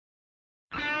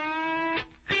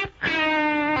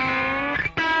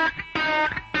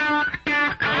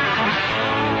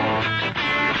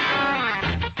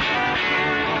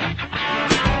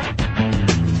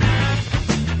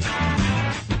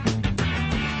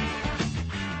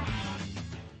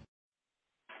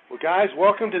Guys,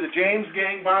 welcome to the James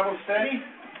Gang Bible Study.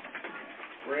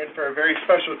 We're in for a very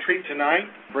special treat tonight.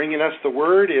 Bringing us the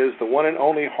word is the one and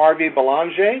only Harvey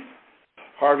Belanger.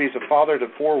 Harvey's a father to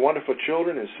 4 wonderful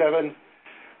children and 7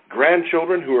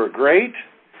 grandchildren who are great,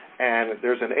 and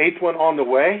there's an 8th one on the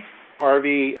way.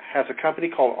 Harvey has a company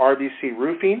called RBC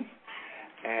Roofing,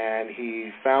 and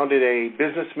he founded a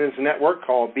businessmen's network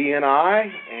called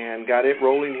BNI and got it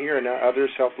rolling here, and others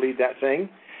help lead that thing.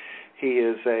 He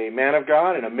is a man of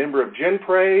God and a member of Gen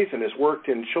Praise and has worked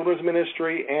in children's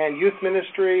ministry and youth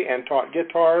ministry and taught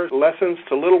guitar lessons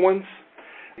to little ones.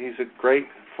 He's a great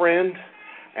friend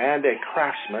and a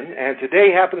craftsman, and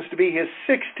today happens to be his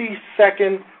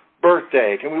 62nd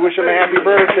birthday. Can we wish him a happy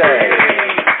birthday?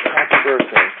 Happy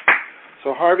birthday.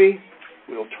 So Harvey,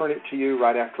 we'll turn it to you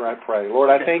right after I pray.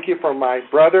 Lord, I thank you for my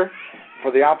brother,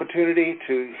 for the opportunity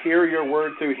to hear your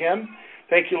word through him.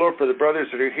 Thank you, Lord, for the brothers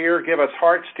that are here. Give us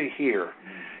hearts to hear.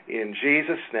 In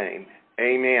Jesus' name,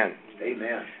 amen.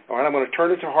 Amen. All right, I'm going to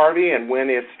turn it to Harvey, and when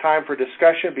it's time for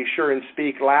discussion, be sure and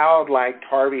speak loud like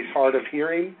Harvey's hard of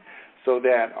hearing so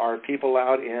that our people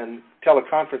out in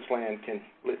teleconference land can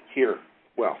hear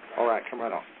well. All right, come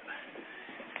right on.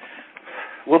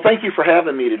 Well, thank you for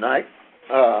having me tonight.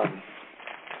 I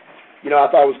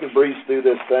thought I was going to breeze through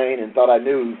this thing and thought I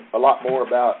knew a lot more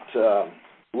about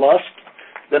lust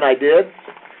than I did.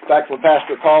 In fact, when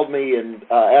Pastor called me and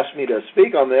asked me to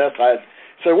speak on this, I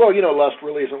said, well, lust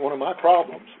really isn't one of my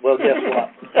problems. Well, guess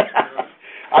what?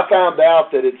 I found out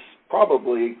that it's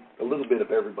probably a little bit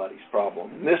of everybody's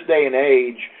problem. In this day and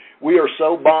age, we are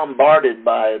so bombarded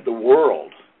by the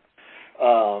world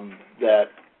that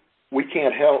we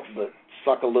can't help but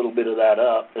suck a little bit of that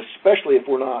up, especially if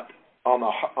we're not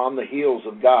on the heels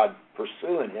of God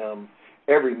pursuing Him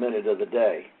every minute of the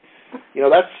day.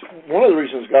 That's one of the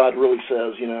reasons God really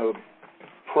says,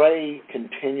 pray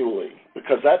continually,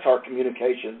 because that's our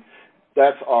communication,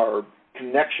 that's our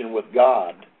connection with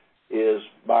God, is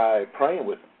by praying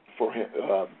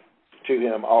to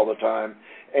Him all the time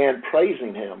and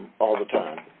praising Him all the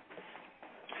time.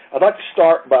 I'd like to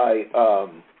start by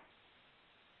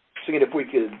seeing if we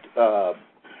could,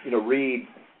 read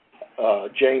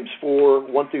James 4,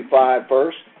 1 through 5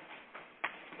 first.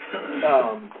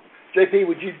 JP,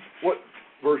 what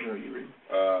version are you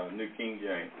reading? New King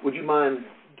James. Would you mind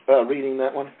reading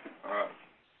that one?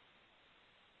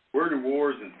 Where do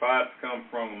wars and fights come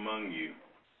from among you?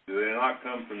 Do they not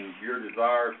come from your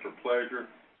desires for pleasure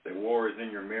that war is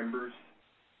in your members?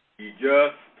 You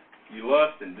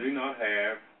lust and do not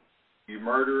have. You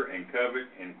murder and covet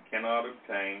and cannot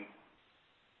obtain.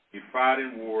 You fight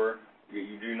in war, yet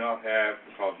you do not have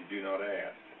because you do not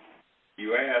ask.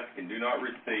 You ask and do not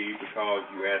receive because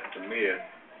you ask amiss,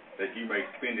 that you may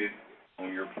spend it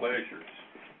on your pleasures.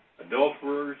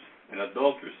 Adulterers and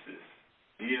adulteresses,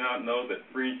 do you not know that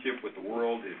friendship with the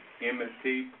world is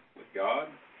enmity with God?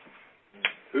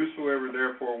 Whosoever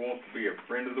therefore wants to be a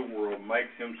friend of the world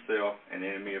makes himself an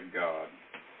enemy of God.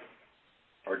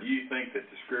 Or do you think that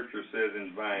the Scripture says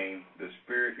in vain, the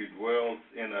Spirit who dwells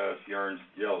in us yearns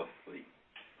jealously?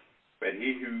 But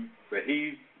he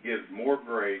gives more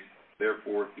grace.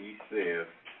 Therefore, he says,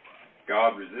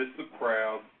 God resists the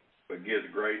proud, but gives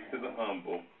grace to the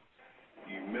humble.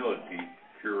 Humility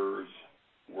cures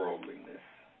worldliness.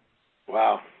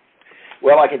 Wow.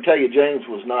 Well, I can tell you James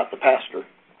was not the pastor.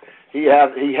 He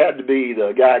had to be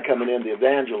the guy coming in, the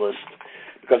evangelist,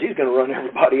 because he's going to run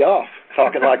everybody off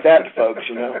talking like that to folks,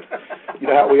 You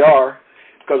know how we are,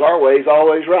 because our way's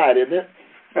always right, isn't it?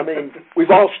 I mean, we've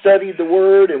all studied the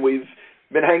Word, and we've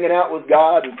been hanging out with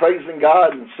God and praising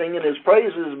God and singing His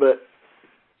praises, but,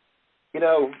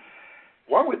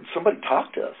 why would somebody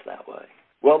talk to us that way?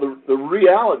 Well, the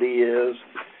reality is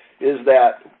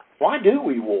that why do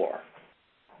we war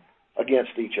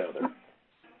against each other?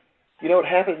 It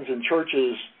happens in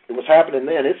churches. It was happening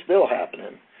then. It's still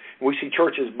happening. We see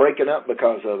churches breaking up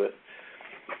because of it.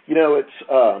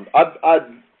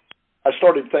 I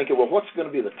started thinking, well, what's going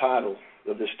to be the title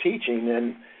of this teaching?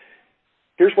 And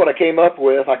here's what I came up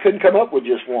with. I couldn't come up with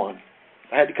just one.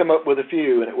 I had to come up with a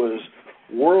few, and it was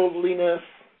worldliness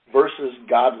versus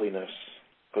godliness,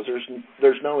 because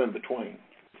there's no in between.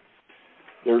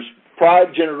 There's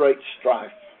pride generates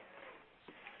strife.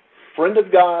 Friend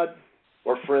of God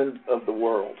or friend of the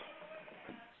world.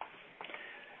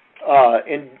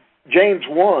 In James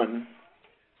 1,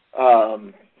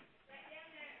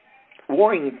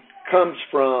 warring comes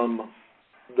from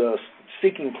the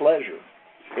seeking pleasure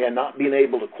and not being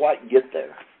able to quite get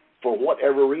there for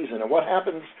whatever reason. And what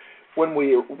happens when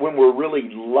we're really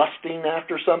lusting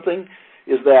after something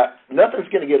is that nothing's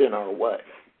going to get in our way,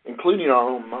 including our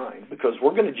own mind, because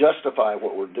we're going to justify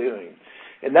what we're doing.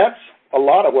 And that's a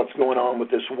lot of what's going on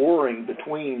with this warring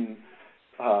between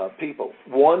people.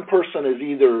 One person is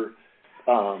either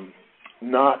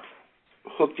not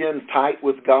hooked in tight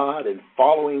with God and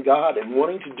following God and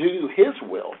wanting to do His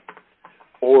will,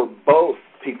 or both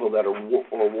people that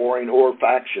are warring, or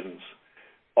factions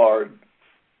are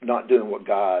not doing what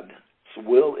God's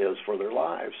will is for their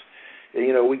lives.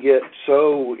 You know, we get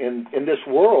so in this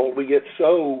world, we get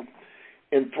so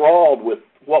enthralled with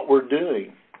what we're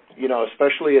doing. You know,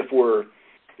 especially if we're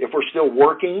still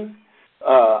working.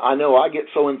 I know I get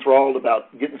so enthralled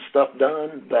about getting stuff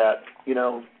done that, you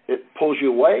know, it pulls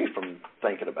you away from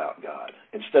thinking about God.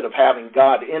 Instead of having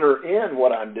God enter in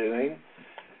what I'm doing,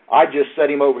 I just set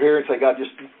Him over here and say, God,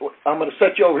 I'm going to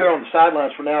set you over here on the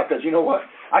sidelines for now, because you know what?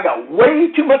 I got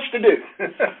way too much to do.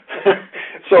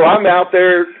 So I'm out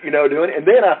there, you know, doing it, and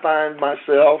then I find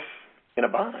myself in a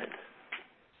bind,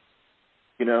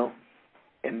 you know.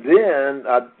 And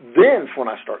then's when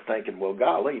I start thinking, well,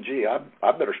 golly, gee, I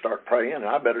better start praying, and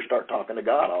I better start talking to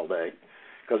God all day,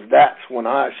 because that's when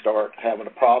I start having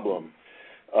a problem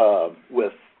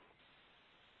with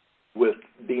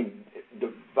being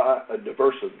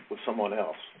diversive with someone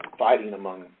else, fighting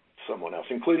among someone else,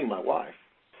 including my wife.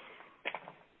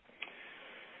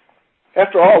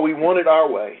 After all, we want it our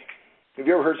way. Have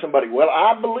you ever heard somebody, well,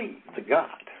 I believe to God,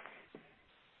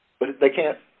 but they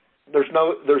can't. There's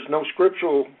no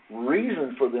scriptural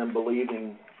reason for them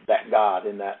believing that God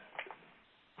in that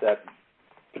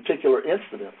particular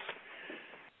incident.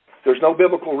 There's no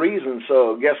biblical reason,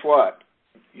 so guess what?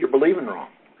 You're believing wrong.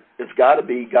 It's got to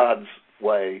be God's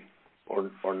way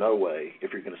or no way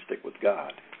if you're going to stick with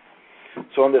God.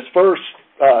 So in this first,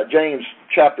 James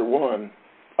chapter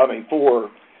 4,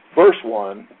 verse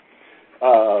 1,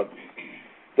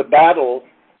 the battle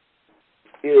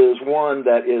is one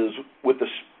that is with the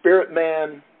spirit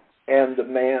man and the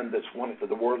man that's one of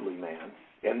the worldly man,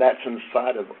 and that's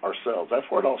inside of ourselves. That's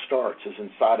where it all starts, is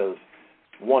inside of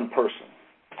one person.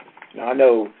 Now, I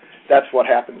know that's what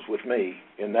happens with me,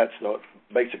 and that's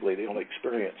basically the only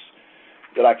experience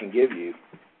that I can give you.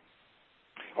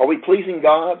 Are we pleasing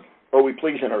God, or are we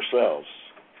pleasing ourselves?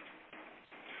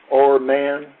 Or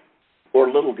man,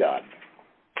 or little God?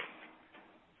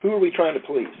 Who are we trying to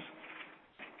please?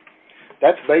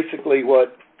 That's basically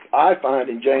what I find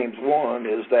in James 1,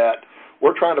 is that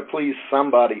we're trying to please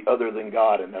somebody other than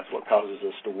God, and that's what causes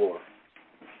us to war.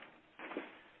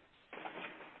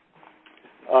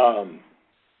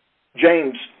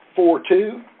 James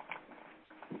 4:2.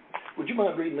 Would you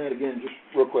mind reading that again just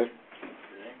real quick?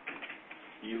 Okay.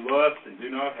 You lust and do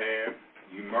not have.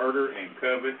 You murder and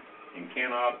covet and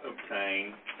cannot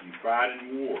obtain. You fight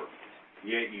and war,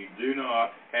 yet you do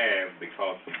not have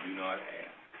because you do not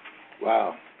ask.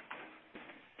 Wow.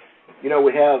 You know,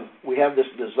 we have this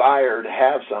desire to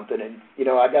have something, and you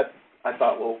know, I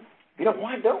thought, well, you know,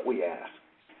 why don't we ask?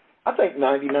 I think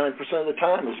 99% of the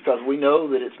time is because we know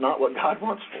that it's not what God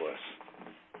wants for us.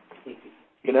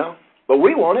 You know, but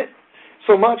we want it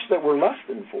so much that we're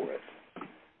lusting for it.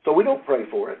 So we don't pray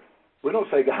for it. We don't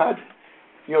say, God,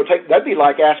 you know, that'd be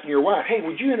like asking your wife, hey,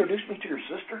 would you introduce me to your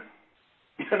sister?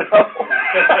 You know?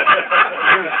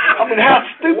 I mean, how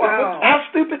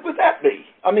stupid would that be?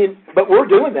 I mean, but we're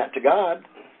doing that to God.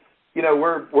 You know,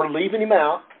 we're leaving Him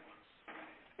out,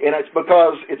 and it's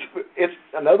because it's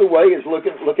another way is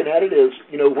looking at it is,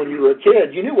 you know, when you were a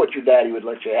kid, you knew what your daddy would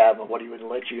let you have and what he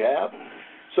wouldn't let you have,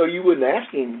 so you wouldn't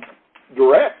ask him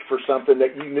direct for something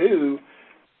that you knew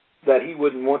that he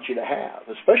wouldn't want you to have,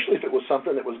 especially if it was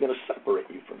something that was going to separate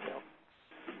you from him.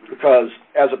 Because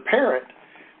as a parent,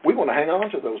 we want to hang on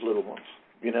to those little ones,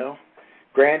 you know.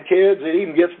 Grandkids, it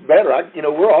even gets better.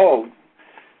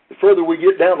 The further we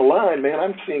get down the line, man,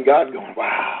 I'm seeing God going,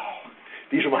 wow,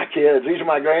 these are my kids, these are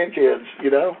my grandkids, you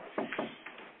know.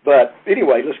 But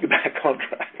anyway, let's get back on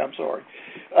track. I'm sorry.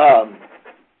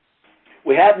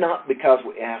 We have not because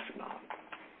we ask not.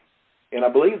 And I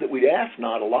believe that we ask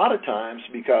not a lot of times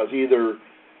because either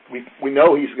we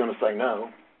know He's going to say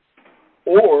no,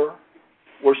 or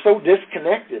we're so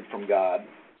disconnected from God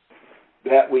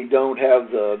that we don't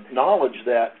have the knowledge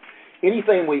that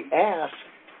anything we ask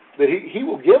that He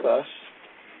will give us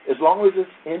as long as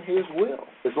it's in His will,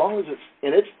 as long as it's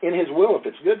in His will if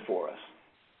it's good for us.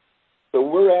 So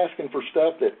we're asking for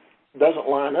stuff that doesn't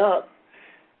line up.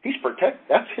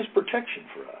 That's His protection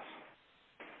for us.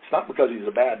 It's not because He's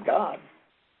a bad God.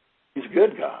 He's a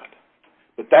good God.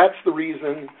 But that's the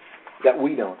reason that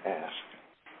we don't ask.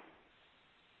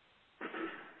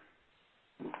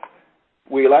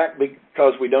 We lack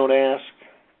because we don't ask,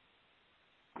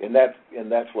 and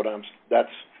that's what I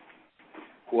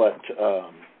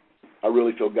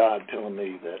really feel God telling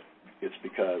me that it's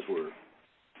because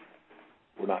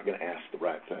we're not going to ask the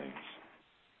right things.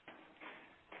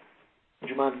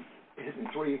 Would you mind hitting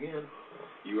 3 again?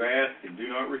 You ask and do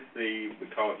not receive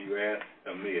because you ask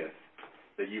amiss,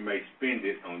 that you may spend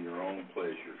it on your own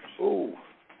pleasures. Oh.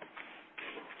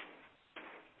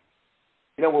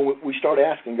 You know, when we start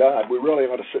asking God, we really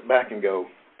ought to sit back and go,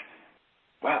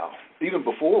 wow. Even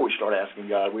before we start asking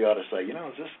God, we ought to say, you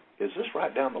know, is this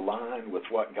right down the line with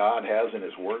what God has in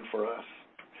His Word for us?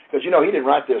 Because, you know, He didn't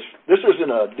write this. This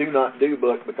isn't a do not do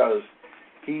book because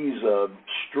He's a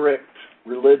strict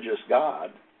religious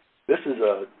God. This is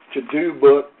a to-do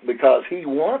book because He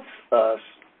wants us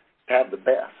to have the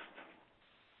best.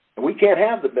 And we can't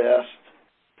have the best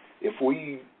if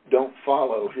we don't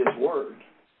follow His Word.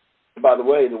 And by the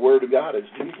way, the Word of God is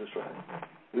Jesus, right?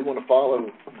 We want to follow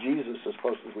Jesus as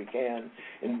close as we can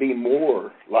and be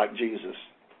more like Jesus.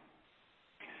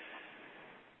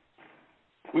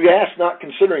 We ask not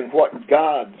considering what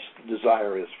God's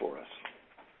desire is for us.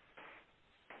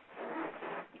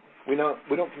 We don't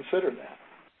consider that.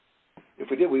 If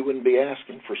we did, we wouldn't be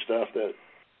asking for stuff that,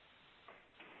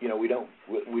 you know, we don't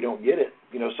get it.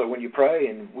 You know, so when you pray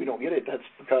and we don't get it, that's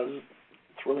because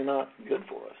it's really not good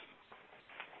for us.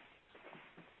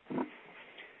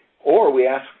 Or we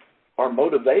ask, our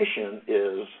motivation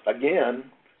is,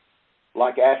 again,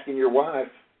 like asking your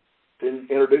wife to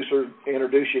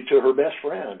introduce you to her best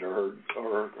friend or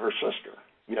her sister.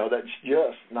 You know, that's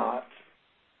just not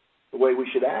the way we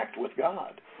should act with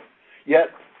God.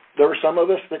 Yet, there are some of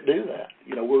us that do that.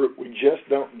 You know, we just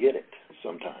don't get it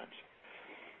sometimes.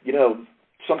 You know,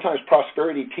 sometimes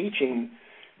prosperity teaching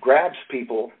grabs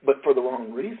people, but for the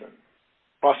wrong reason.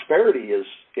 Prosperity is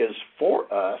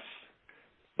for us,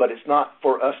 but it's not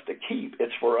for us to keep.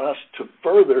 It's for us to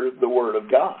further the Word of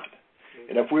God.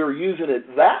 And if we were using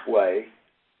it that way,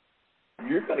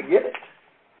 you're going to get it.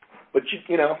 But,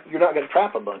 you know, you're not going to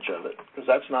trap a bunch of it because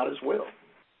that's not His will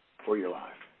for your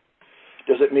life.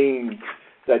 Does it mean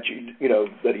that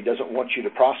that He doesn't want you to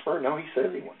prosper? No, He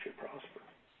says He wants you to prosper.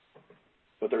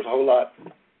 But there's a whole lot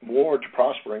more to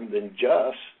prospering than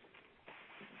just,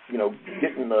 you know,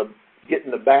 getting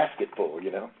the basket full,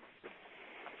 you know.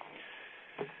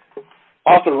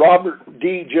 Author Robert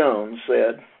D. Jones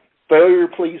said, failure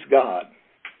to please God.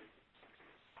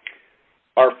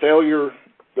 Failure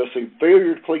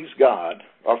to please God,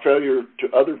 our failure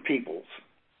to other people's,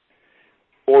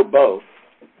 or both,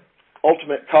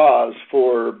 ultimate cause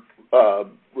for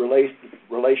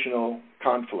relational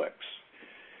conflicts.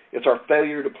 It's our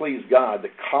failure to please God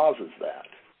that causes that.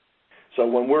 So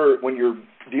when you're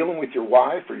dealing with your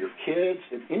wife or your kids,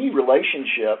 if any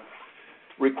relationship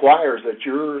requires that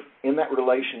you're in that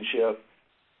relationship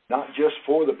not just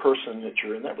for the person that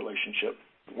you're in that relationship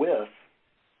with,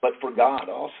 but for God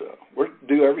also. We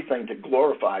do everything to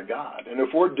glorify God. And if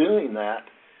we're doing that,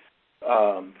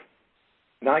 9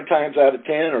 times out of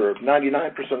 10 or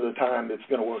 99% of the time, it's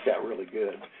going to work out really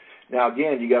good. Now,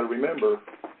 again, you got to remember,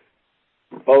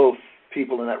 both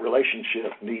people in that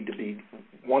relationship need to be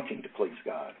wanting to please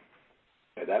God.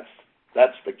 Okay,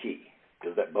 that's the key,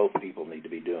 is that both people need to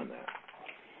be doing that.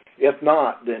 If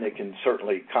not, then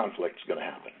conflict's going to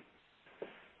happen.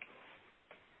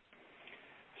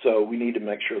 So we need to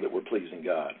make sure that we're pleasing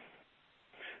God.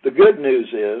 The good news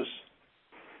is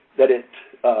that it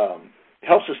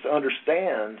helps us to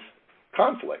understand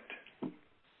conflict.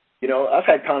 You know, I've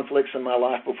had conflicts in my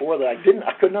life before that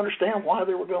I couldn't understand why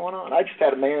they were going on. I just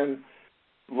had a man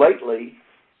lately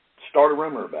start a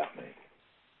rumor about me.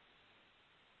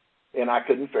 And I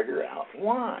couldn't figure out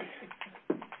why.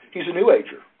 He's a New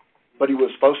Ager, but he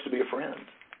was supposed to be a friend.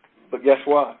 But guess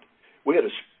what? We had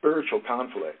a spiritual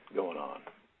conflict going on.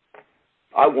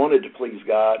 I wanted to please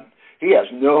God. He has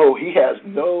no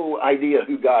idea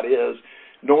who God is,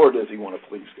 nor does he want to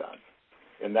please God.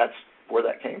 And that's where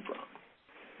that came from.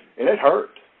 And it hurt,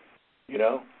 you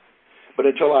know. But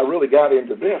until I really got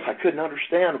into this, I couldn't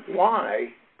understand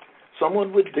why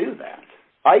someone would do that.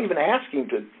 I even asked him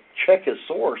to check his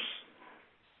source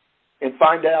and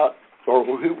find out, or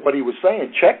what he was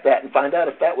saying, check that and find out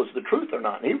if that was the truth or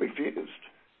not. And he refused.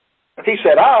 And he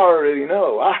said, I already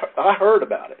know. I heard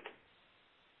about it.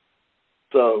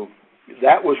 So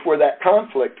that was where that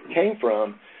conflict came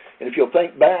from. And if you'll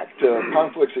think back to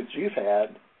conflicts that you've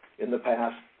had in the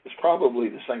past, it's probably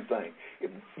the same thing.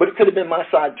 But it could have been my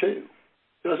side too.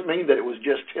 It doesn't mean that it was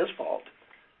just his fault.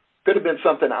 It could have been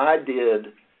something I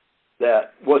did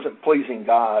that wasn't pleasing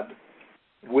God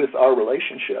with our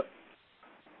relationship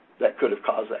that could have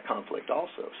caused that conflict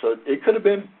also. So it could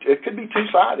be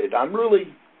two-sided. I'm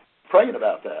really praying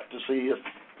about that to see if,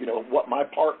 you know, what my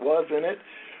part was in it,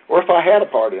 or if I had a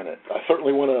part in it. I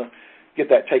certainly want to get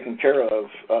that taken care of,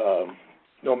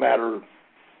 no matter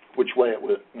which way it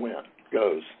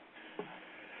goes.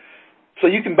 So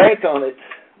you can bank on it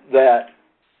that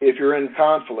if you're in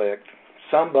conflict,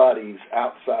 somebody's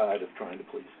outside of trying to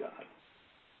please God.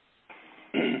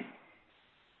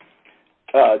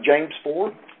 James 4,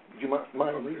 do you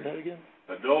mind reading that again?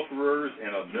 Adulterers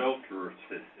and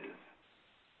adulteresses,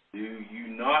 do you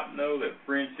not know that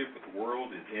friendship with the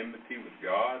world is enmity with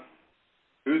God?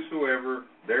 Whosoever,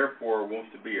 therefore,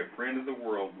 wants to be a friend of the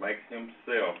world makes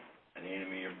himself an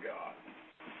enemy of God.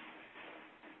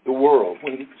 The world.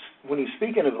 When he's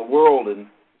speaking of the world in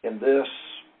this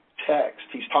text,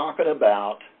 he's talking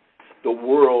about the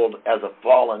world as a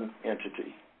fallen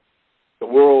entity. The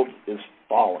world is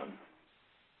fallen,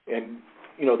 and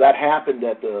that happened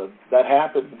with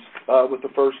the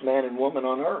first man and woman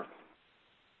on earth.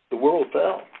 The world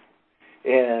fell,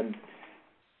 and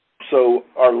so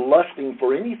our lusting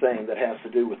for anything that has to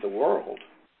do with the world,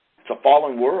 it's a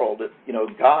fallen world.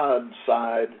 God's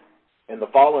side and the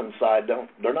fallen side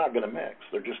they're not going to mix.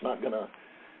 They're just not going to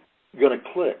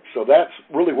click. So that's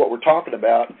really what we're talking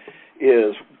about,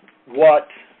 is what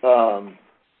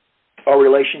our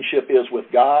relationship is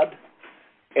with God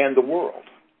and the world,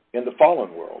 and the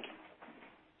fallen world.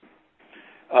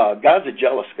 God's a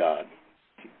jealous God.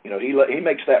 He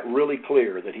makes that really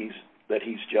clear that he's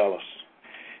jealous,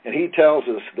 and he tells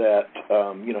us that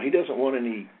he doesn't want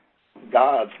any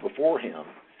gods before him,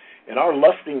 and our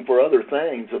lusting for other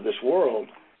things of this world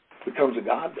becomes a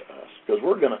god to us, because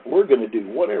we're gonna do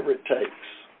whatever it takes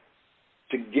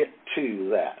to get to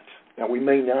that. Now, we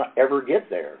may not ever get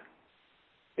there,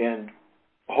 and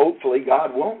hopefully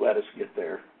God won't let us get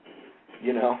there,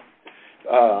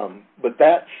 but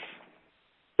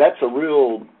that's a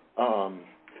real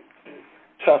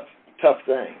tough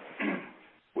thing.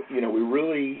 We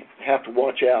really have to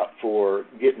watch out for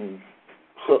getting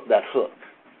that hook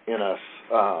in us,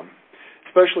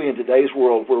 especially in today's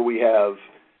world where we have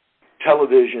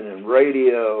television and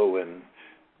radio and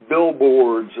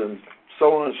billboards and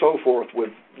so on and so forth,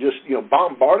 with just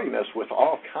bombarding us with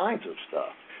all kinds of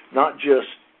stuff, not just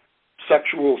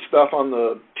sexual stuff on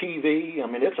the TV. I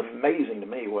mean, it's amazing to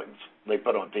me what they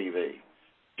put on TV.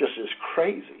 Just is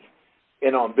crazy.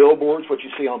 And on billboards, what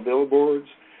you see on billboards.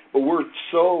 But we're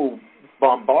so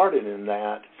bombarded in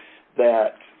that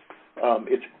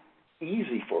it's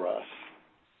easy for us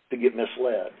to get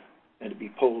misled and to be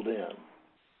pulled in,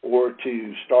 or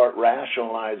to start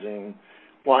rationalizing,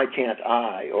 why can't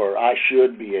I, or I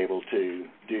should be able to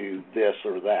do this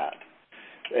or that.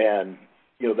 And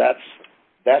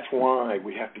that's why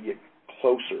we have to get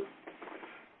closer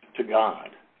to God,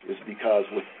 is because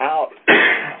without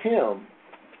him,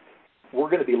 we're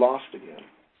going to be lost again.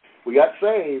 We got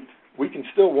saved, we can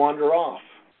still wander off,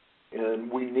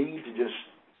 and we need to just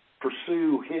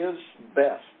pursue his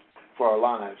best for our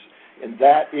lives, and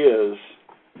that is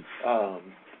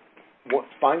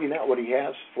finding out what he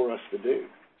has for us to do,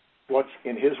 what's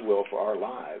in his will for our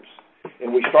lives.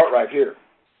 And we start right here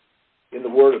in the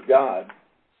Word of God,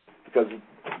 because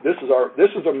this is our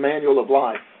manual of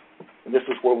life, and this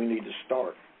is where we need to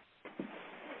start.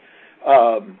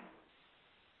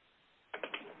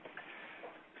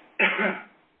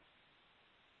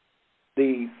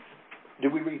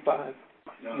 Did we read 5?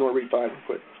 No. You want to read 5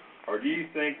 quick? Or do you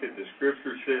think that the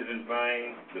Scripture says in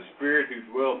vain, the Spirit who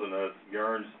dwells in us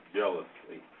yearns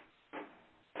jealously?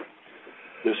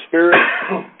 The Spirit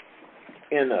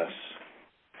in us,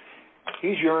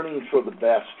 he's yearning for the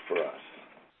best for us.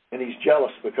 And he's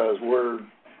jealous because we're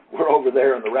over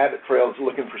there in the rabbit trails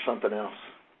looking for something else.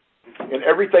 And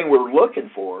everything we're looking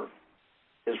for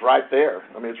is right there.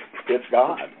 I mean, it's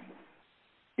God.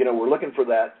 We're looking for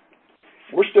that.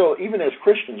 We're still, even as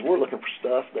Christians, we're looking for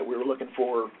stuff that we were looking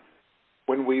for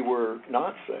when we were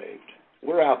not saved.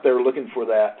 We're out there looking for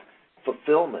that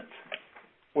fulfillment,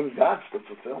 when God's the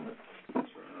fulfillment.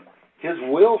 His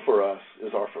will for us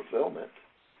is our fulfillment.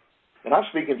 And I'm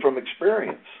speaking from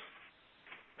experience,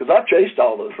 because I've chased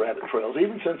all those rabbit trails,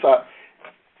 even since I've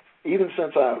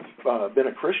been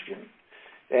a Christian.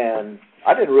 And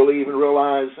I didn't really even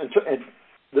realize, and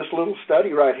this little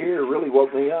study right here really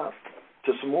woke me up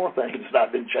to some more things that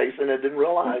I've been chasing. I didn't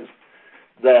realize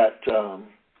that,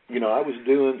 I was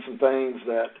doing some things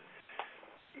that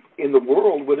in the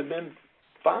world would have been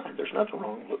fine. There's nothing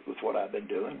wrong with what I've been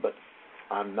doing, but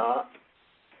I'm not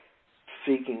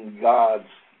seeking God's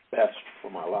best for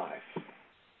my life.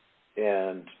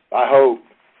 And I hope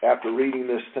after reading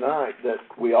this tonight that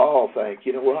we all think,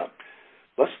 you know what,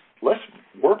 let's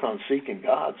work on seeking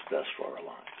God's best for our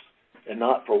lives and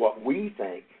not for what we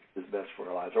think is best for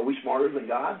our lives. Are we smarter than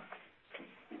God?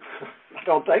 I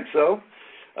don't think so.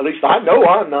 At least I know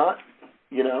I'm not.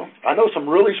 I know some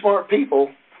really smart people.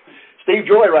 Steve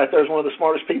Joy right there is one of the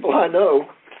smartest people I know.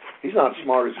 He's not as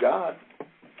smart as God,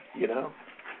 you know.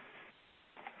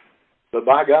 But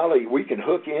by golly, we can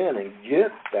hook in and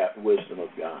get that wisdom of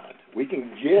God. We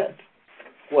can get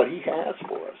what He has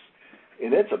for us.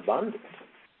 And it's abundant,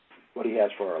 what He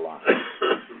has for our lives.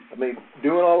 I mean,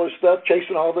 doing all this stuff,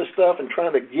 chasing all this stuff, and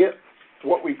trying to get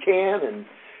what we can and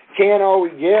can all we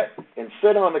get and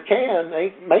sit on the can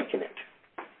ain't making it.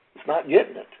 It's not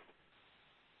getting it.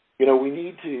 You know, we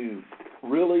need to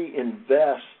really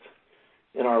invest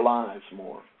in our lives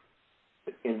more.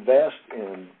 Invest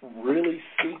in really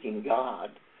seeking God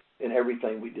in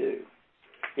everything we do.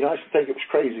 You know, I used to think it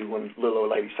was crazy when little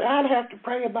old ladies say, I'd have to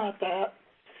pray about that.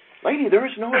 Lady, there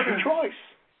is no other choice.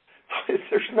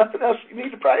 There's nothing else you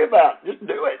need to pray about. Just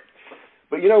do it.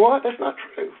 But you know what? That's not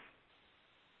true.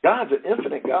 God's an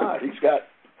infinite God. He's got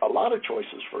a lot of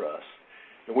choices for us.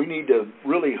 And we need to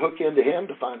really hook into Him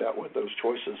to find out what those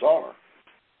choices are.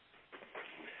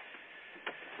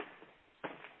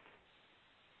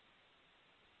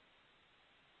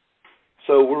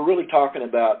 So we're really talking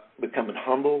about becoming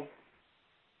humble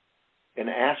and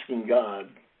asking God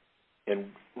and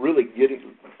really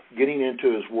getting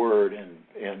into His Word and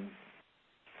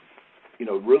you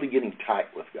know, really getting tight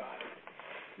with God.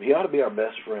 He ought to be our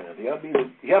best friend. He ought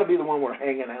to be the one we're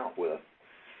hanging out with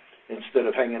instead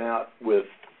of hanging out with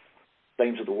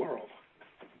things of the world.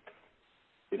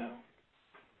 You know,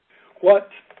 what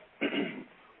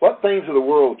things of the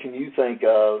world can you think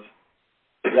of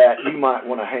that you might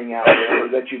want to hang out with, or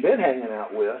that you've been hanging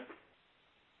out with?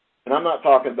 And I'm not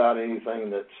talking about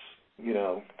anything that's, you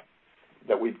know,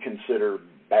 that we'd consider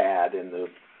bad in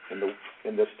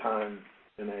this time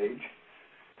and age.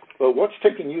 But what's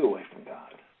taking you away from God?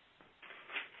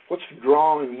 What's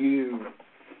drawing you,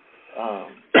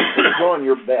 drawing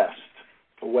your best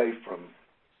away from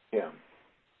Him?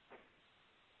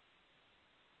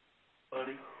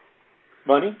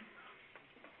 Money?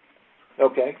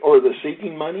 Okay. Or the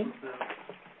seeking money?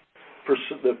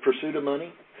 The pursuit of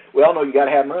money? We all know you got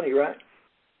to have money, right?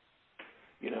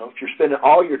 You know, if you're spending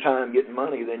all your time getting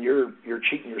money, then you're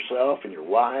cheating yourself and your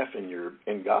wife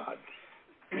and God.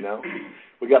 You know,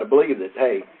 we got to believe that.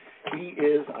 Hey, He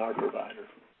is our provider.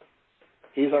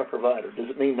 He's our provider. Does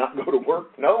it mean not go to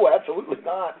work? No, absolutely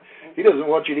not. He doesn't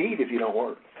want you to eat if you don't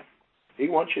work. He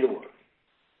wants you to work.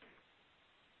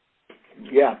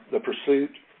 Yeah, the pursuit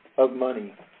of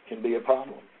money can be a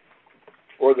problem,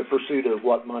 or the pursuit of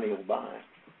what money will buy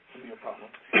can be a problem.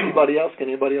 Anybody else? Can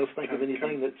anybody else think of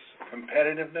anything that's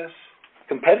competitiveness?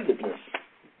 Competitiveness.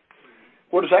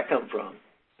 Where does that come from?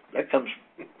 That comes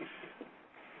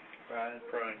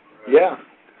Pride. Yeah,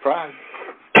 pride.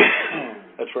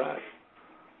 That's right.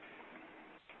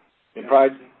 And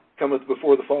pride cometh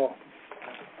before the fall.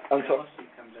 Jealousy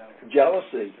comes out.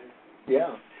 Jealousy.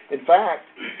 Yeah. In fact,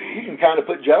 you can kind of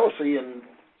put jealousy in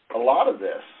a lot of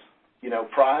this. You know,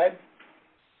 pride,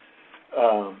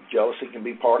 jealousy can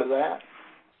be part of that.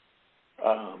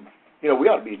 You know, we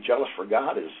ought to be jealous for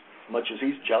God as much as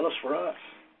He's jealous for us.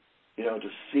 You know, to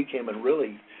seek Him and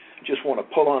really just want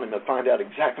to pull on Him and find out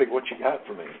exactly what you got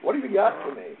for me. What have you got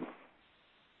for me?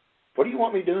 What do you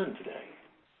want me doing today?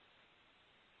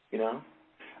 You know?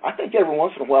 I think every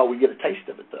once in a while we get a taste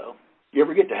of it, though. You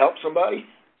ever get to help somebody?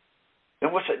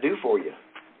 And what's that do for you?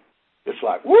 It's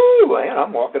like, woo, man,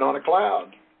 I'm walking on a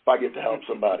cloud if I get to help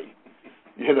somebody.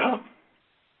 You know?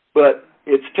 But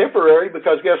it's temporary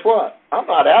because guess what? I'm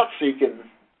not out seeking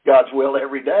God's will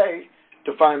every day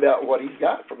to find out what He's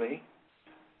got for me.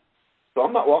 So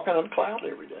I'm not walking on a cloud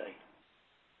every day.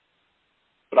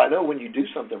 But I know when you do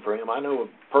something for Him, I know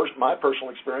my personal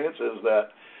experience is that,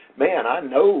 man, I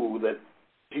know that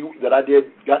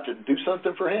got to do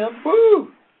something for Him.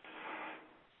 Woo!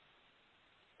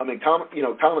 I mean,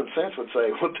 common sense would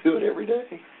say, we'll do it every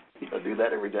day. You know, do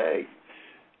that every day.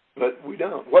 But we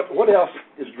don't. What else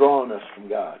is drawing us from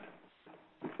God?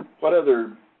 What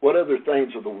other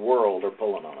things of the world are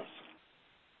pulling on us?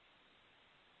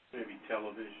 Maybe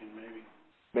television, maybe.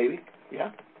 Maybe,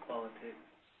 yeah.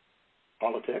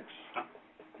 Politics.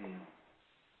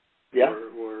 Yeah.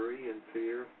 Worry and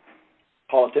fear.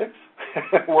 Politics.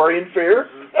 Worry and fear.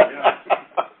 Yeah.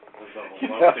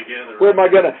 Together. Where am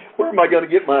I gonna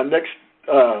get my next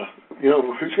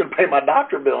who's gonna pay my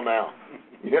doctor bill now?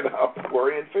 You know,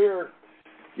 worry and fear.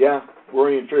 Yeah,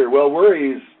 worry and fear. Well,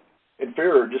 worries and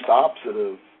fear are just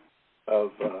opposite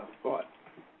of what?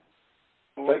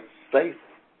 Faith.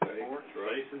 Sports,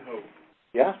 race, and hope.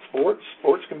 Yeah, sports.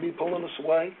 Sports can be pulling us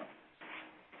away.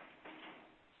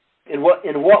 In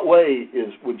what way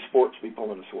would sports be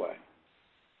pulling us away?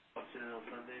 Watching it on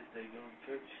Sunday if they go to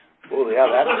church. Well, yeah,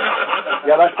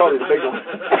 that's probably the big one.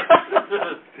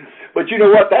 But you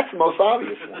know what? That's the most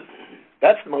obvious one.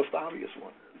 That's the most obvious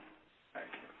one.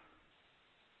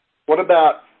 What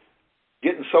about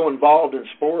getting so involved in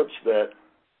sports that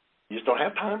you just don't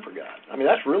have time for God? I mean,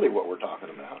 that's really what we're talking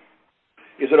about.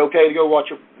 Is it okay to go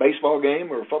watch a baseball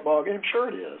game or a football game? Sure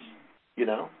it is. You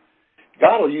know,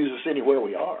 God will use us anywhere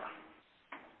we are.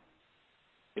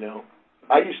 You know,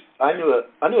 I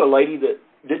knew a lady that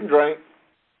didn't drink.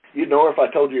 You'd know her if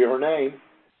I told you her name.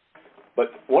 But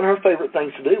one of her favorite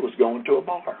things to do was going to a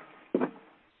bar.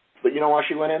 But you know why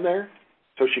she went in there?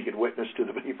 So she could witness to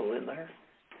the people in there.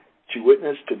 She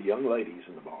witnessed to the young ladies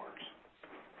in the bars.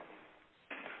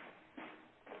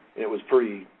 It was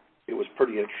pretty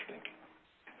interesting.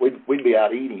 We'd be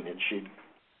out eating and she'd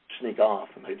sneak off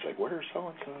and they'd say, "Where's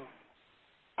so-and-so?"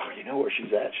 "Oh, you know where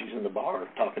she's at? She's in the bar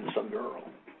talking to some girl."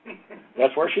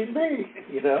 That's where she'd be,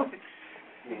 you know.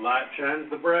 Light shines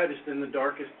the brightest in the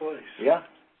darkest place. Yeah.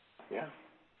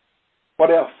 What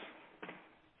else?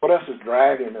 What else is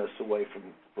dragging us away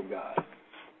from God?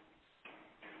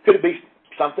 Could it be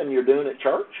something you're doing at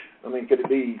church? I mean, could it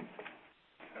be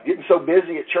getting so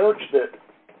busy at church that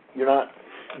you're not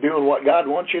doing what God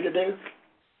wants you to do?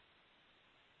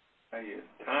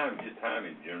 Time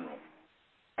in general.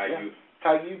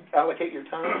 How you allocate your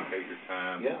time. Allocate your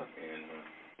time. Yeah. And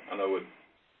I know with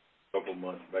a couple of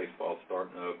months baseball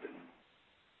starting up, and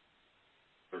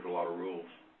there's a lot of rules.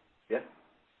 Yeah.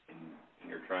 And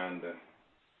you're trying to,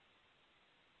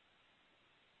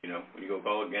 you know, when you go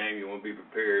call a game, you want to be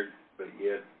prepared, but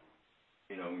yet,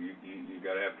 you know, you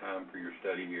got to have time for your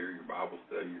study here, your Bible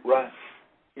study. Right.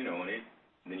 You know, and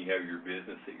then you have your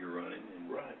business that you're running. And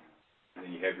right. And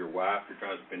then you have your wife, you're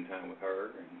trying to spend time with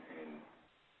her, and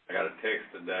I got a text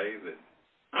today that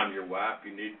I'm your wife,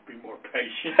 you need to be more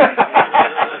patient.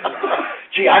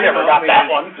 Gee, I never got that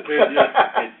one.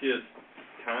 It's just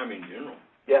time in general.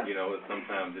 Yeah. You know,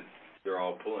 sometimes they're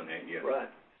all pulling at you. Right.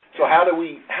 So how do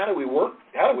we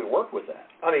work with that?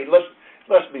 I mean,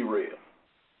 let's be real.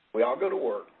 We all go to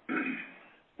work.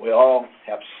 We all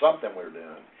have something we're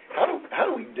doing. How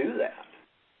do we do that?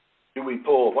 Do we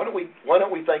pull? Why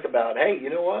don't we think about, hey, you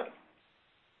know what?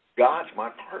 God's my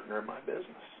partner in my business.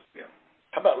 Yeah.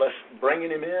 How about let's bringing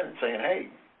him in and saying, hey,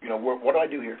 you know, what do I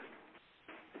do here?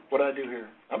 What do I do here?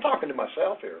 I'm talking to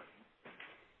myself here.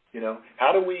 You know,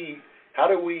 how do we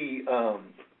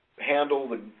handle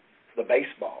the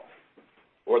baseball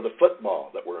or the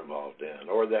football that we're involved in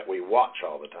or that we watch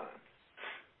all the time?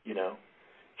 You know,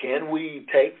 can we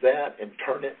take that and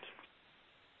turn it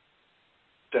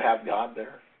to have God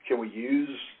there? Can we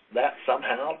use that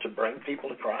somehow to bring people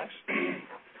to Christ?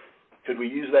 Could we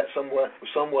use that some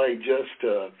way just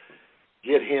to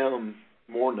get him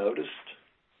more noticed?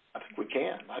 I think we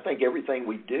can. I think everything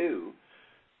we do,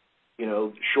 you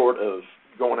know, short of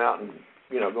going out and,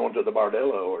 you know, going to the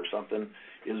Bardello or something,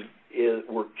 is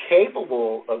we're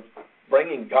capable of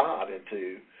bringing God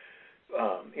into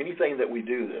anything that we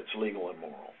do that's legal and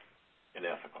moral and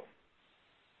ethical.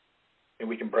 And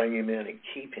we can bring him in and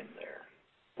keep him there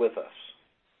with us.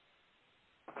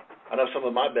 I know some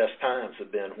of my best times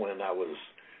have been when I was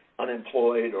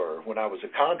unemployed or when I was a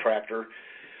contractor.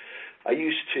 I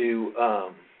used to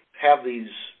have these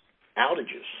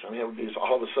outages. I mean, it would be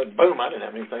all of a sudden, boom, I didn't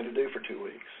have anything to do for 2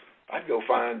 weeks. I'd go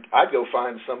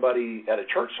find somebody at a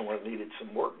church somewhere that needed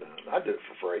some work done. I'd do it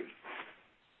for free.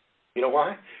 You know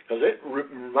why? Because it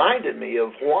reminded me of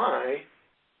why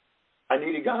I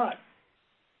needed God.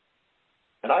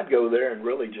 And I'd go there and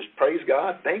really just praise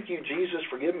God. Thank you, Jesus,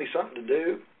 for giving me something to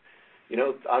do. You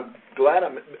know, I'm glad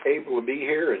I'm able to be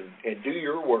here and do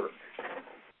your work,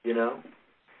 you know.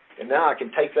 And now I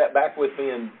can take that back with me,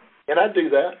 and I'd do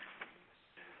that.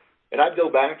 And I'd go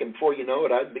back, and before you know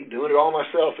it, I'd be doing it all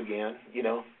myself again, you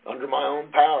know, under my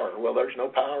own power. Well, there's no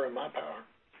power in my power.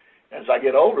 As I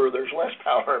get older, there's less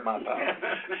power in my power.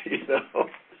 You know,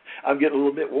 I'm getting a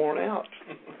little bit worn out.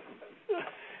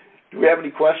 Do we have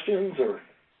any questions or?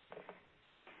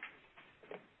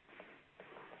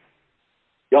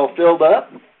 Y'all filled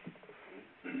up?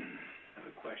 I have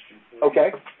a question for you. Okay.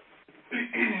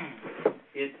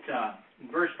 In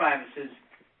verse 5 it says,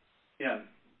 no,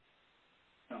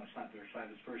 it's not verse 5,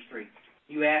 it's verse 3.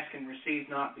 You ask and receive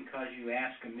not because you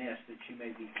ask amiss, that you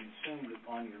may be consumed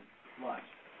upon your lust.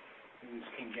 This is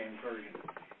King James Version.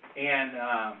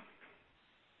 And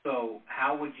so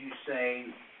how would you say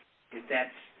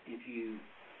if you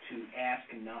to ask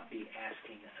and not be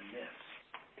asking amiss?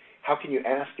 How can you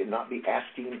ask and not be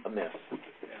asking amiss?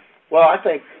 Yeah. Well, I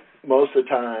think most of the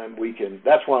time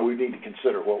that's why we need to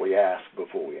consider what we ask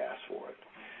before we ask for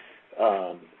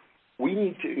it. We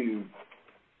need to,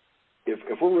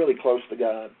 if we're really close to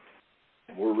God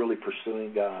and we're really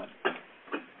pursuing God,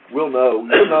 We'll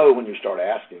know when you start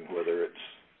asking whether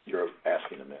you're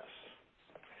asking amiss.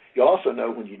 You'll also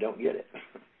know when you don't get it,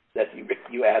 that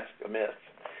you ask amiss.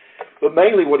 But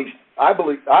mainly what I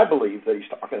believe that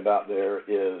he's talking about there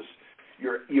is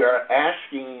you're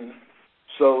asking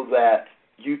so that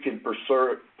you can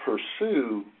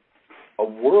pursue a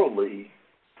worldly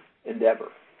endeavor.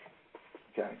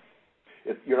 Okay?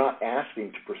 You're not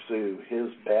asking to pursue his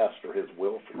best or his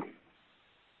will for you.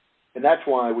 And that's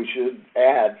why we should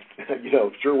add,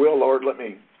 sure will, Lord, let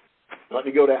me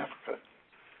go to Africa.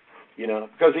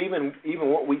 Because even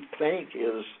what we think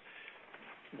is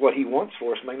what he wants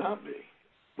for us may not be.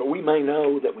 But we may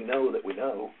know that we know that we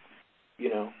know.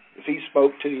 If he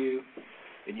spoke to you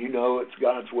and you know it's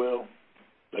God's will,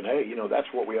 then hey, that's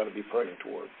what we ought to be praying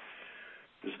toward,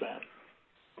 is that.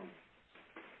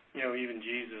 Even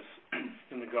Jesus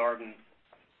in the garden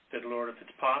said, Lord, if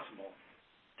it's possible,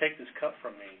 take this cup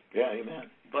from me. Yeah, amen.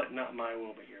 But not my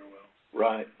will, but your will.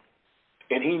 Right.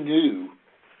 And he knew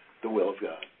the will of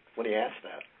God when he asked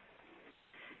that.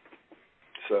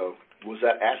 So, was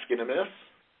that asking amiss?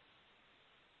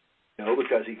 No,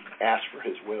 because he asked for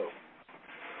his will.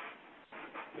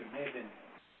 He may have been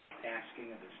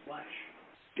asking of his flesh.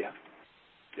 Yeah.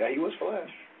 Yeah, he was flesh.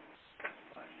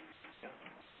 Yeah.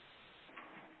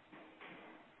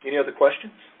 Any other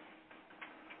questions?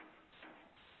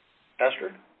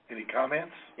 Pastor? Any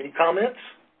comments? Any comments?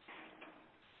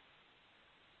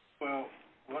 Well,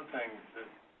 one thing that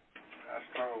I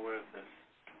struggle with is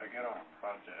I get on a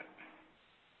project,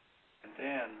 and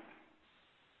then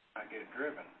I get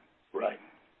driven Right.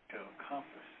 to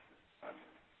accomplish this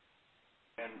project.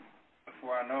 And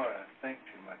before I know it, I think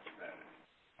too much about it,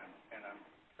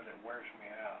 but it wears me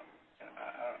out. And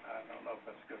I don't know if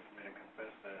that's good for me to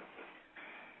confess that, but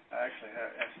I actually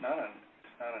have. It's not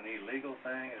an illegal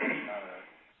thing. It's not an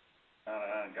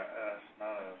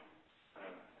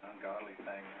ungodly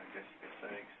thing, I guess you could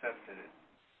say, except that it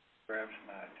grabs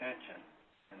my attention,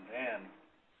 and then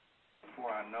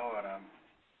before I know it, I'm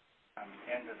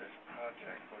into this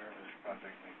project, whatever this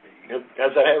project may be.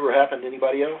 Has that ever happened to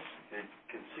anybody else? It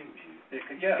consumes you.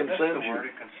 Consumes that's the you.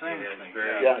 word. It consumes me.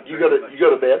 Yeah. You go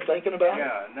to bed thinking about it?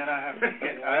 Yeah, and then I have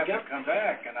to come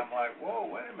back, and I'm like,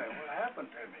 whoa, wait a minute, what happened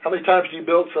to me? How many times do you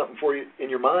build something in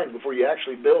your mind before you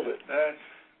actually build it? That's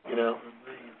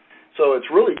So it's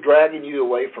really dragging you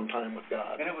away from time with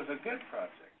God. And it was a good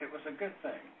project. It was a good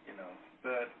thing,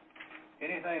 but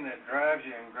anything that drives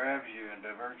you and grabs you and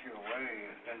diverts you away,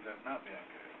 it ends up not being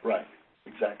good. Right,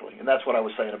 exactly. And that's what I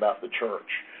was saying about the church.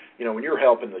 When you're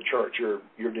helping the church, you're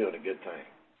doing a good thing.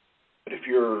 But if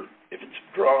it's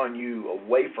drawing you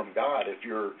away from God, if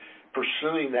you're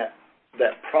pursuing that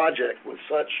project with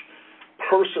such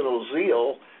personal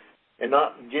zeal and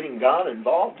not getting God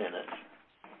involved in it,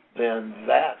 then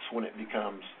that's when it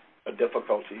becomes a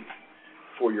difficulty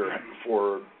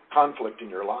for conflict in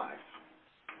your life.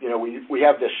 We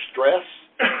have this stress.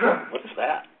 What is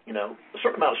that? A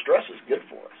certain amount of stress is good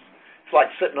for us. It's like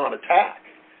sitting on a tack.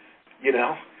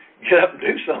 Get up and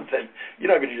do something.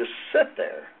 You're not going to just sit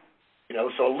there.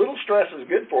 So a little stress is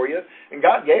good for you, and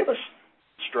God gave us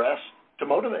stress to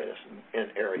motivate us in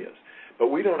areas. But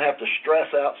we don't have to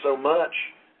stress out so much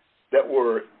that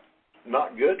we're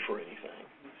not good for anything.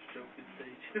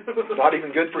 Not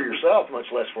even good for yourself, much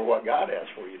less for what God has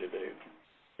for you to do.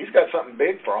 He's got something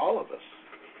big for all of us.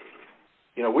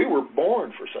 We were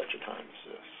born for such a time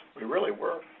as this. We really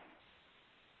were.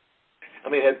 I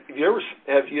mean, I've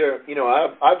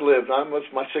lived,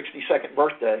 it's my 62nd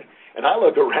birthday, and I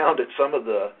look around at some of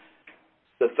the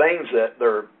things that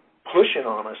they're pushing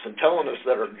on us and telling us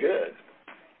that are good.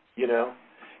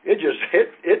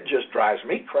 It just drives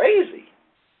me crazy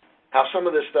how some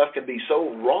of this stuff can be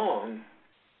so wrong,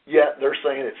 yet they're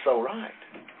saying it's so right.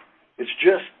 It's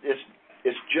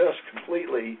just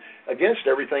completely against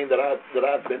everything that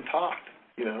I've been taught.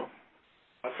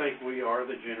 I think we are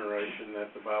the generation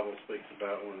that the Bible speaks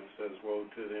about when it says, "Woe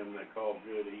to them that call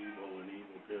good evil and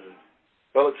evil good."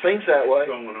 Well, it seems that way.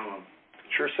 What's going on?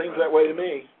 Sure seems that way to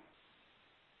me.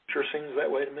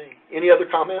 Any other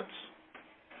comments?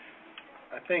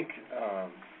 I think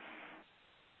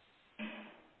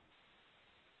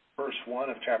verse 1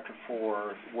 of chapter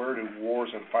 4, where do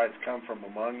wars and fights come from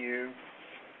among you?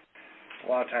 A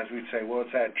lot of times we'd say, well,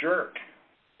 it's that jerk.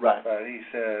 Right. But he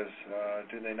says,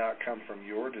 do they not come from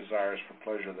your desires for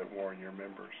pleasure that war in your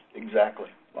members? Exactly.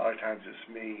 A lot of times it's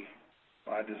me,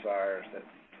 my desires that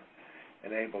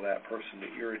enable that person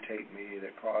to irritate me,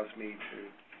 that cause me to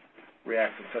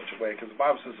react in such a way. Because the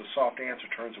Bible says a soft answer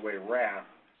turns away wrath.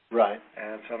 Right.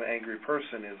 And some angry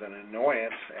person is an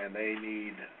annoyance, and they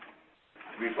need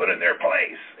to be put in their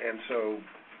place. And so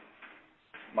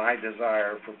my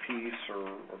desire for peace or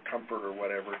comfort or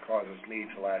whatever causes me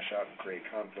to lash out and create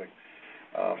conflict.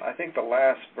 I think the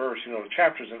last verse, the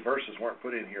chapters and verses weren't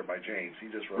put in here by James. He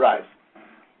just wrote Right.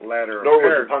 this letter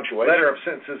Letter of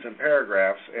sentences and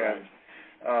paragraphs. And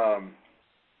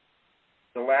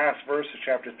the last verse of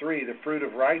chapter 3, the fruit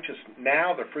of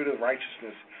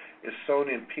righteousness is sown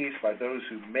in peace by those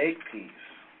who make peace.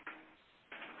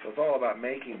 So it's all about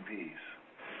making peace.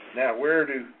 Now, where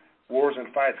do wars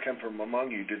and fights come from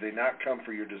among you? Do they not come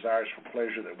for your desires for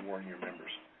pleasure that war in your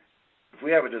members? If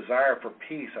we have a desire for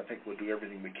peace, I think we'll do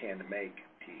everything we can to make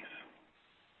peace.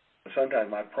 But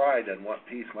sometimes my pride doesn't want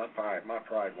peace. My pride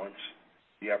wants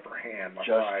the upper hand. My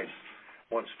pride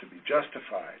wants to be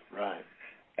justified. Right.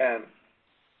 And,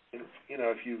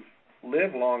 if you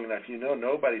live long enough,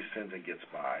 nobody sins and gets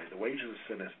by. The wages of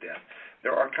sin is death.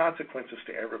 There are consequences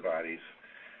to everybody's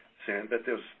sin, but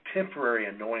there's temporary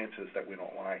annoyances that we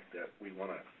don't like that we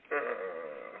want to.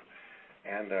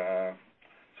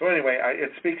 So anyway,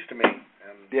 it speaks to me.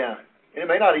 And yeah, it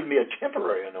may not even be a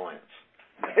temporary annoyance.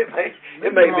 It may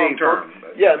be long term.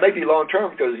 Yeah, it may be long term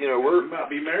because we might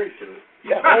be married to it.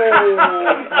 Yeah.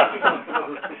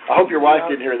 I hope your wife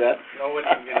didn't hear that. No one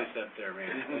can get us up there,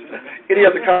 man. Any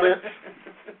other comments?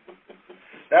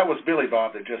 That was Billy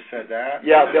Bob that just said that.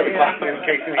 Yeah, Billy Bob. In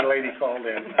case any lady called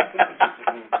in.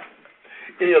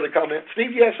 Any other comments?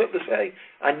 Steve, you have something to say?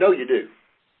 I know you do.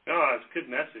 No, it's a good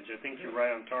message. I think you're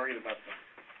right on target about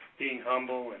being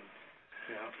humble and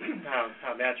how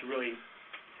that's really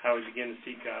how we begin to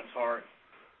seek God's heart.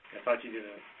 I thought you did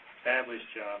a fabulous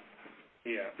job.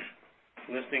 Yeah.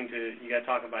 Listening to you guys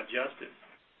talk about justice.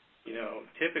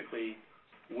 Typically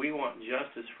we want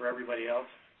justice for everybody else,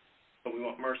 but we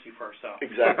want mercy for ourselves.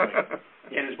 Exactly.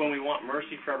 And it's when we want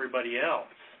mercy for everybody else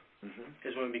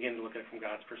is when we begin to look at it from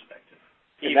God's perspective.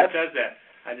 He even says that.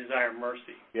 I desire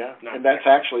mercy. Yeah, and that's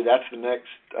the next,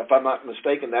 if I'm not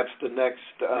mistaken, that's the next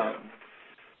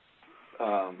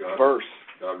verse.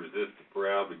 God resists the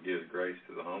proud but gives grace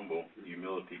to the humble.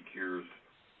 Humility cures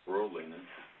worldliness.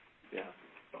 Yeah.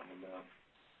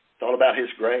 It's all about His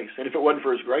grace. And if it wasn't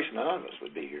for His grace, none of us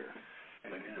would be here.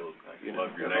 You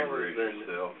love your neighbor as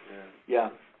yourself. Yeah,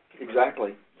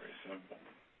 exactly. Very simple.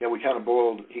 Yeah, He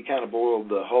kind of boiled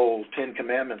the whole 10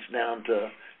 Commandments down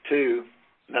to 2.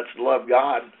 And that's to love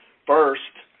God first,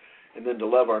 and then to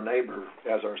love our neighbor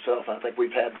as ourselves. I think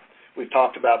we've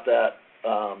talked about that.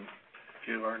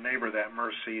 To our neighbor, that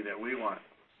mercy that we want.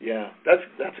 Yeah,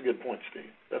 that's a good point,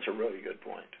 Steve. That's a really good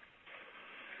point.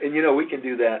 And we can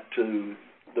do that to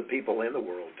the people in the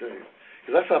world too,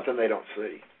 because that's something they don't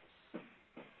see.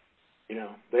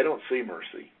 They don't see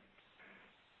mercy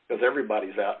because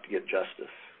everybody's out to get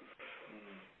justice.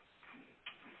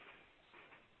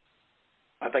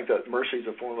 I think that mercy is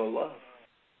a form of love.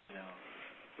 Yeah,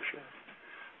 for sure.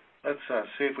 Let's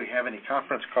see if we have any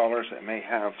conference callers that may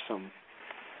have some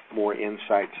more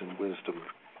insights and wisdom.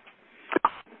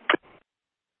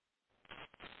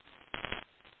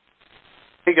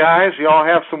 Hey guys, you all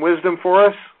have some wisdom for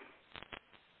us?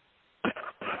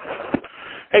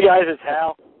 Hey guys, it's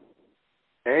Hal.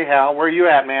 Hey Hal, where are you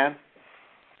at, man?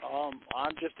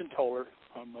 I'm just in Toller.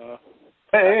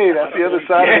 Hey, that's the other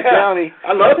side of the county.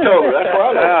 I love Toller. That's where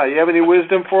I live. Yeah, you have any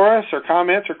wisdom for us, or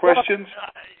comments, or questions?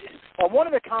 Well, one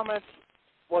of the comments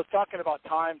was talking about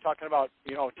time time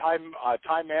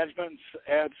management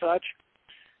and such.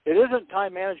 It isn't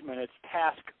time management; it's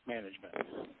task management.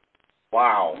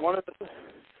 Wow. One of the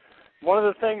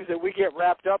things that we get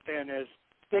wrapped up in is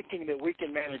thinking that we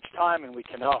can manage time, and we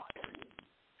cannot.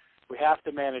 We have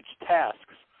to manage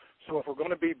tasks. So if we're going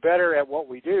to be better at what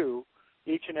we do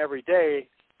each and every day,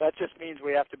 that just means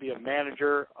we have to be a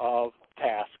manager of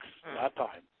tasks, not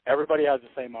time. Everybody has the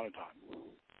same amount of time.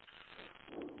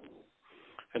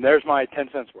 And there's my 10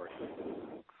 cents worth.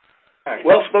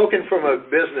 Well spoken from a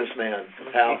businessman,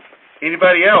 Hal.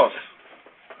 Anybody else?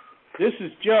 This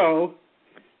is Joe.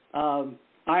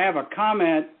 I have a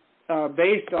comment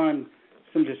based on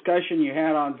some discussion you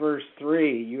had on verse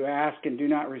 3. You ask and do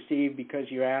not receive because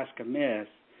you ask amiss.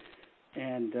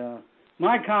 And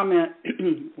my comment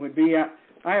would be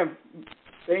I have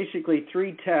basically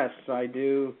 3 tests I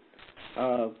do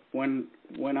when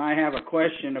I have a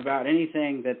question about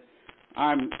anything that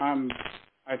I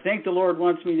think the Lord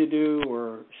wants me to do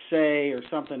or say or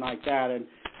something like that. And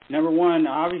number 1,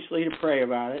 obviously to pray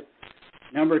about it.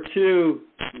 Number 2,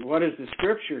 what does the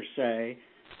Scripture say?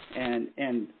 And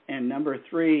number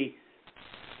 3,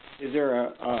 is there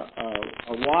a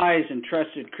wise and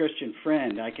trusted Christian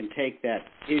friend I can take that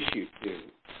issue to?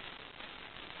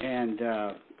 And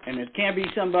it can't be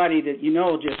somebody that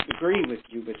just agree with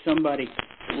you, but somebody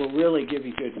that will really give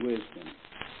you good wisdom.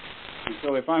 And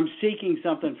so if I'm seeking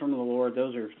something from the Lord,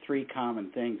 those are three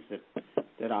common things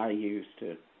that I use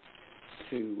to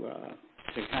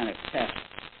kind of test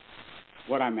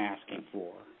what I'm asking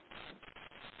for.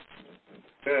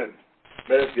 Good.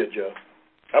 That is good, Joe.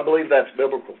 I believe that's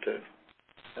biblical, too.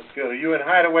 That's good. Are you in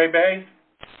Hideaway Bay?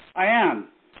 I am.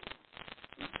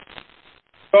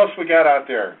 What else we got out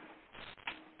there?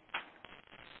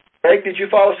 Craig, did you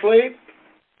fall asleep?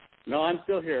 No, I'm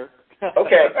still here.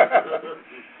 Okay.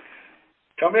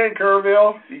 Come in,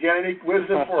 Kerrville. You got any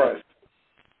wisdom for us?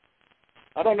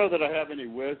 I don't know that I have any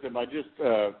wisdom. I just,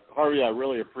 Harvey, I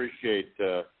really appreciate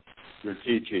your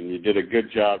teaching. You did a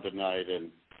good job tonight, and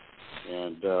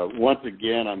once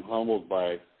again, I'm humbled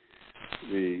by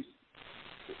the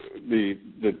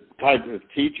type of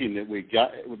teaching that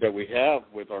we have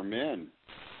with our men.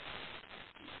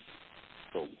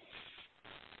 So.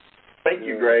 Thank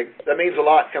you, Greg. That means a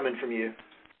lot coming from you.